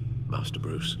tea, Master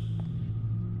Bruce.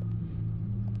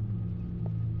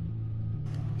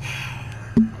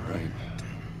 Right.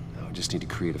 Now I just need to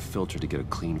create a filter to get a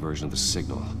clean version of the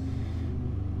signal,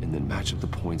 and then match up the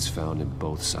points found in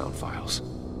both sound files.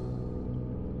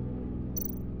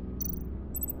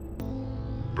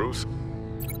 Bruce?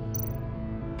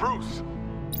 Bruce!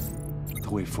 The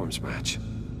waveforms match.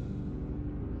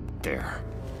 There.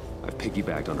 I've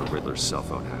piggybacked onto Riddler's cell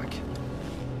phone hack.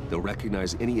 They'll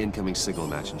recognize any incoming signal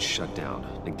match and shut down,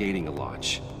 negating a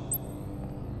launch.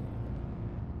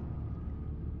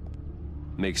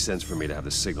 Makes sense for me to have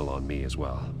the signal on me as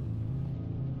well.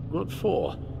 What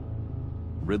for?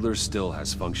 Riddler still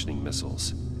has functioning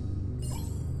missiles.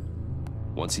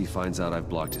 Once he finds out I've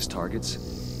blocked his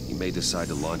targets, he may decide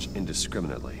to launch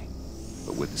indiscriminately.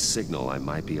 But with the signal, I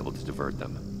might be able to divert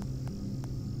them.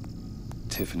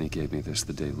 Tiffany gave me this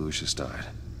the day Lucius died.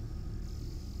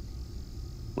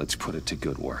 Let's put it to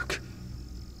good work.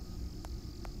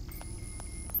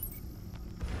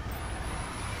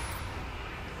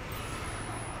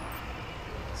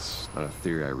 It's not a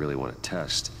theory I really want to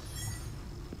test.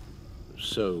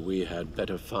 So we had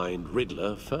better find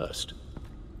Riddler first.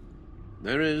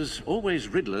 There is always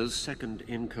Riddler's second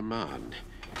in command.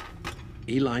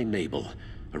 Eli Nabel,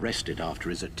 arrested after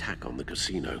his attack on the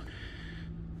casino.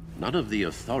 None of the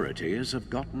authorities have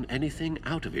gotten anything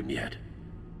out of him yet.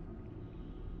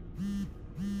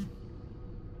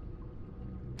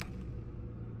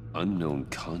 Unknown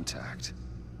contact.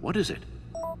 What is it?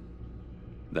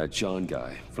 That John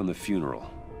guy from the funeral,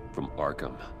 from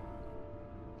Arkham.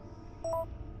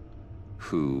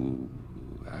 Who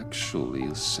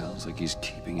actually sounds like he's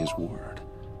keeping his word.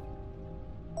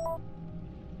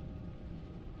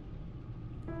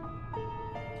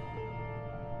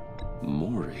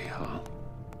 Mori, huh?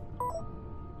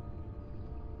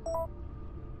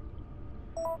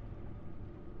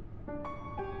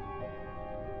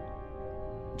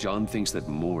 John thinks that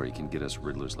Mori can get us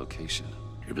Riddler's location.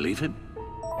 You believe him?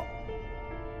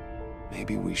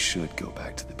 Maybe we should go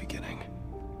back to the beginning.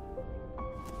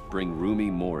 Bring Rumi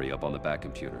Mori up on the back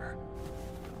computer.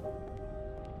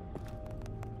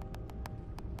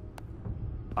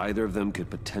 Either of them could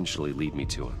potentially lead me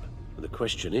to him. The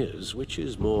question is, which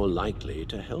is more likely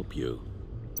to help you?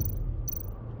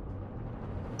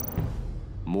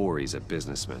 Mori's a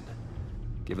businessman.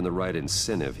 Given the right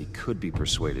incentive, he could be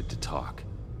persuaded to talk.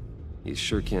 He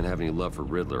sure can't have any love for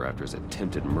Riddler after his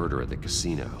attempted murder at the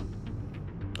casino.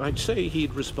 I'd say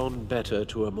he'd respond better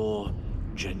to a more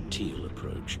genteel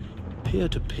approach,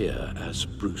 peer-to-peer as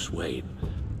Bruce Wayne.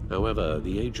 However,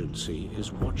 the agency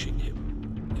is watching him.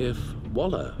 If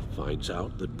Waller finds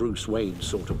out that Bruce Wayne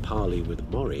sought a parley with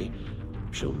Mori,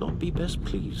 she'll not be best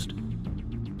pleased.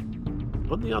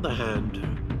 On the other hand,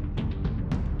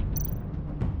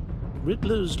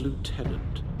 Riddler's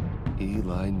lieutenant,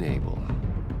 Eli Nabel,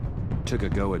 took a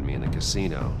go at me in the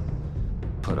casino.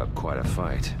 Put up quite a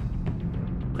fight.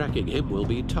 Cracking him will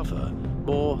be tougher,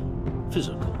 more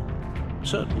physical.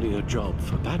 Certainly a job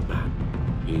for Batman.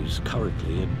 He's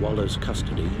currently in Waller's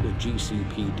custody in a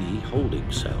GCPD holding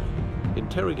cell.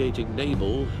 Interrogating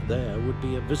Nabel there would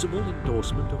be a visible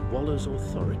endorsement of Waller's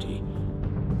authority.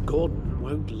 Gordon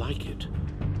won't like it.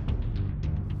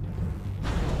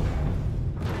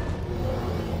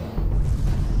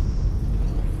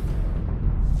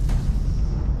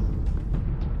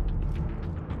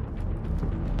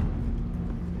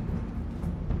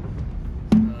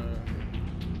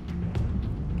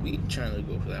 Trying to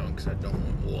go for that one because I don't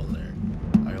want Waller.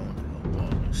 I don't want to help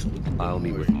Waller, so we can I'll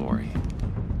meet with Mori.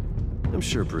 I'm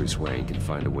sure Bruce Wayne can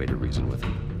find a way to reason with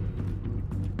him.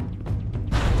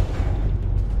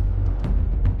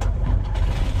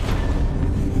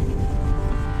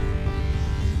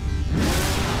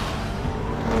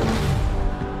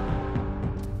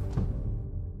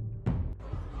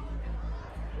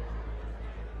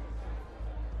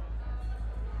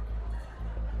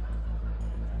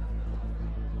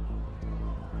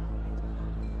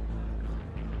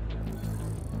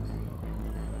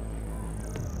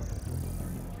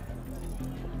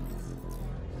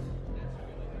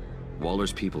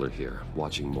 Waller's people are here,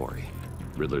 watching Mori.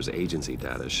 Riddler's agency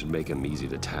data should make him easy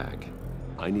to tag.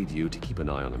 I need you to keep an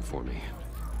eye on him for me.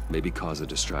 Maybe cause a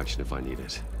distraction if I need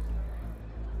it.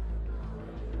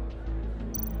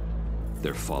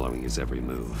 They're following his every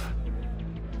move.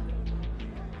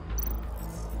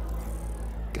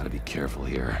 Gotta be careful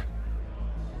here.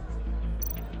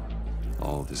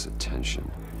 All this attention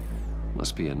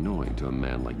must be annoying to a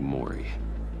man like Mori.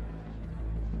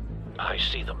 I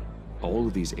see them. All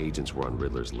of these agents were on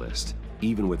Riddler's list.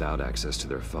 Even without access to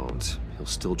their phones, he'll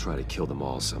still try to kill them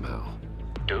all somehow.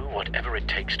 Do whatever it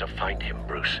takes to find him,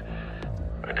 Bruce.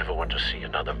 I never want to see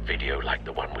another video like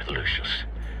the one with Lucius.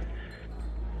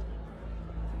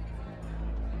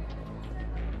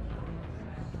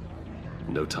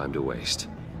 No time to waste.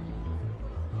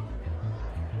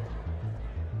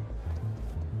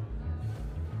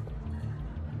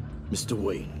 Mr.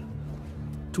 Wayne,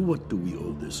 to what do we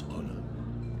owe this honor?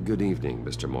 Good evening,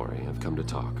 Mr. Mori. I've come to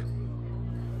talk.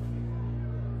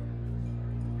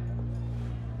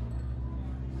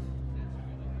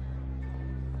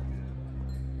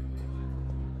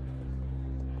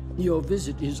 Your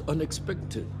visit is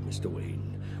unexpected, Mr.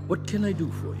 Wayne. What can I do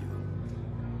for you?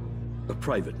 A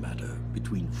private matter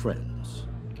between friends.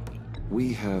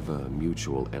 We have a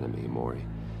mutual enemy, Mori.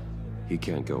 He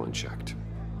can't go unchecked.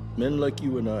 Men like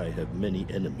you and I have many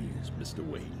enemies, Mr.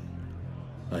 Wayne.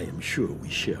 I am sure we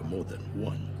share more than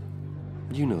one.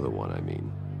 You know the one I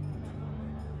mean.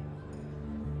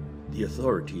 The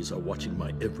authorities are watching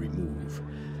my every move.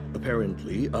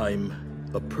 Apparently, I'm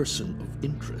a person of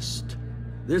interest.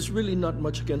 There's really not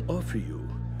much I can offer you,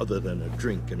 other than a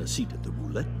drink and a seat at the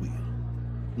roulette wheel.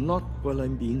 Not while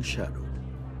I'm being shadowed.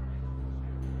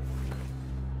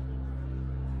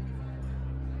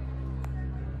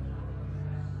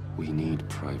 We need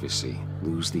privacy.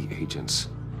 Lose the agents.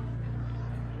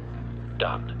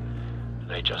 Done.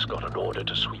 They just got an order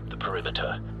to sweep the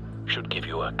perimeter. Should give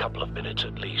you a couple of minutes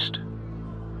at least.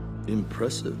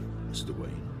 Impressive, Mr.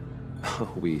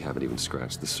 Wayne. We haven't even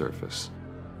scratched the surface.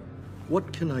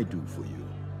 What can I do for you?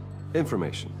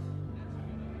 Information.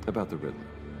 About the Riddler.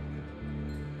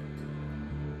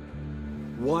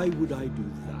 Why would I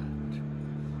do that?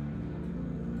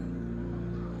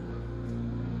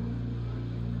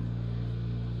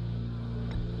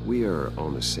 We are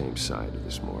on the same side of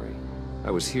this, Mori.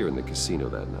 I was here in the casino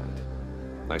that night.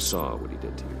 I saw what he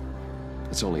did to you.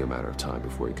 It's only a matter of time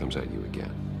before he comes at you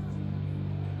again.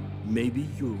 Maybe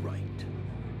you're right.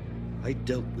 I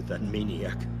dealt with that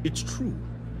maniac, it's true.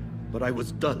 But I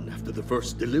was done after the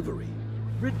first delivery.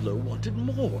 Riddler wanted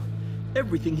more.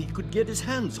 Everything he could get his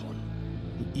hands on.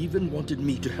 He even wanted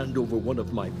me to hand over one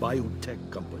of my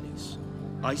biotech companies.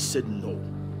 I said no.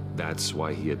 That's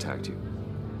why he attacked you?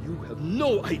 You have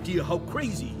no idea how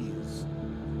crazy he is.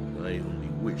 I only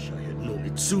wish I had known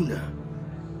it sooner.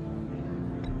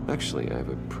 Actually, I have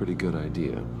a pretty good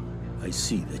idea. I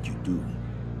see that you do.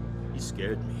 He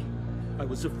scared me. I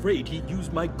was afraid he'd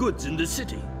use my goods in the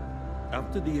city.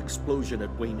 After the explosion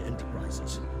at Wayne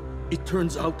Enterprises, it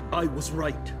turns out I was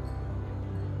right.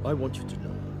 I want you to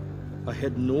know, I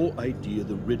had no idea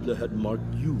the Riddler had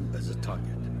marked you as a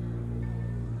target.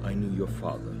 I knew your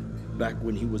father, back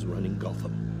when he was running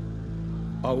Gotham.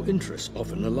 Our interests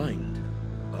often aligned.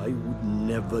 I would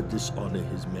never dishonor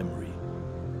his memory.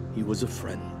 He was a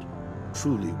friend,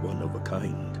 truly one of a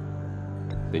kind.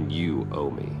 Then you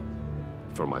owe me,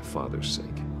 for my father's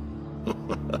sake.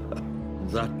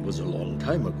 That was a long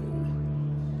time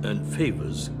ago, and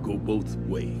favors go both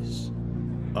ways.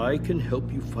 I can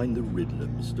help you find the Riddler,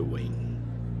 Mr. Wayne.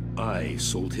 I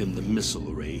sold him the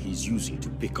missile array he's using to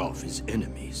pick off his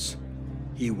enemies.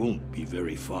 He won't be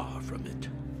very far from it.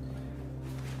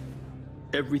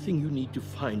 Everything you need to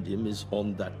find him is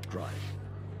on that drive.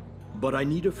 But I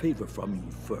need a favor from you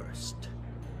first.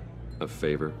 A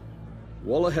favor?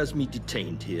 Waller has me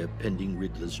detained here pending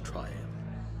Riddler's trial.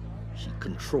 She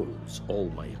controls all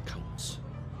my accounts.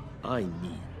 I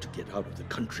need to get out of the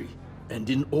country, and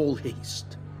in all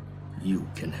haste. You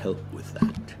can help with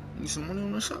that. Need some money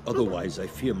on the shop? Otherwise, I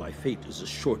fear my fate is a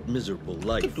short, miserable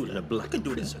life in a black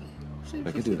prison.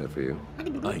 I can do that for you.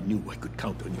 I knew I could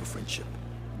count on your friendship.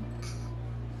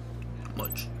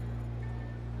 Much.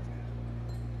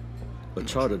 A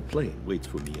chartered plane waits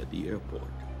for me at the airport.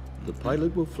 The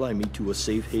pilot will fly me to a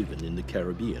safe haven in the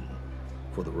Caribbean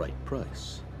for the right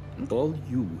price. All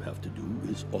you have to do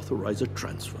is authorize a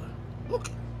transfer.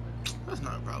 Okay. That's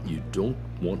not a problem. You don't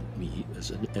want me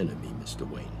as an enemy, Mr.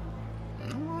 Wayne.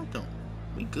 No, I don't.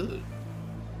 We good.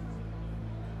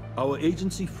 Our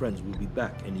agency friends will be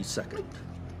back any second.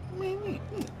 Man,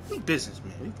 we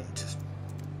businessmen. We can just...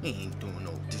 We ain't doing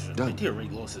no disrespect. Done. He already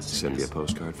lost his Send me a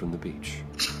postcard from the beach.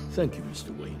 Thank you,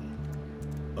 Mr. Wayne.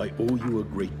 I owe you a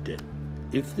great debt.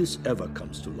 If this ever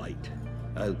comes to light,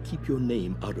 I'll keep your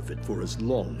name out of it for as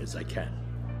long as I can.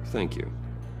 Thank you.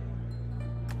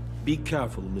 Be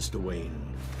careful, Mr.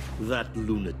 Wayne. That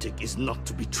lunatic is not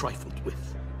to be trifled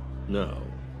with. Now,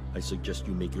 I suggest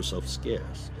you make yourself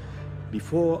scarce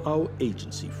before our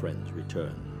agency friends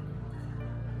return.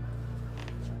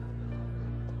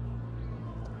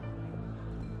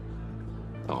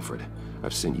 Alfred,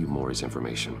 I've sent you Maury's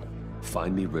information.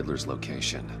 Find me Riddler's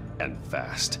location, and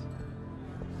fast.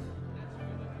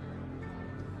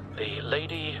 The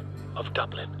Lady of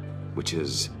Dublin. Which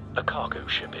is? A cargo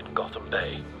ship in Gotham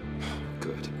Bay.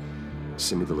 Good.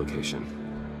 Send me the location.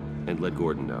 And let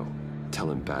Gordon know. Tell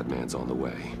him Batman's on the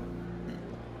way.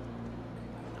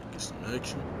 Get some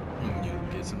action. You can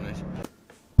get some action.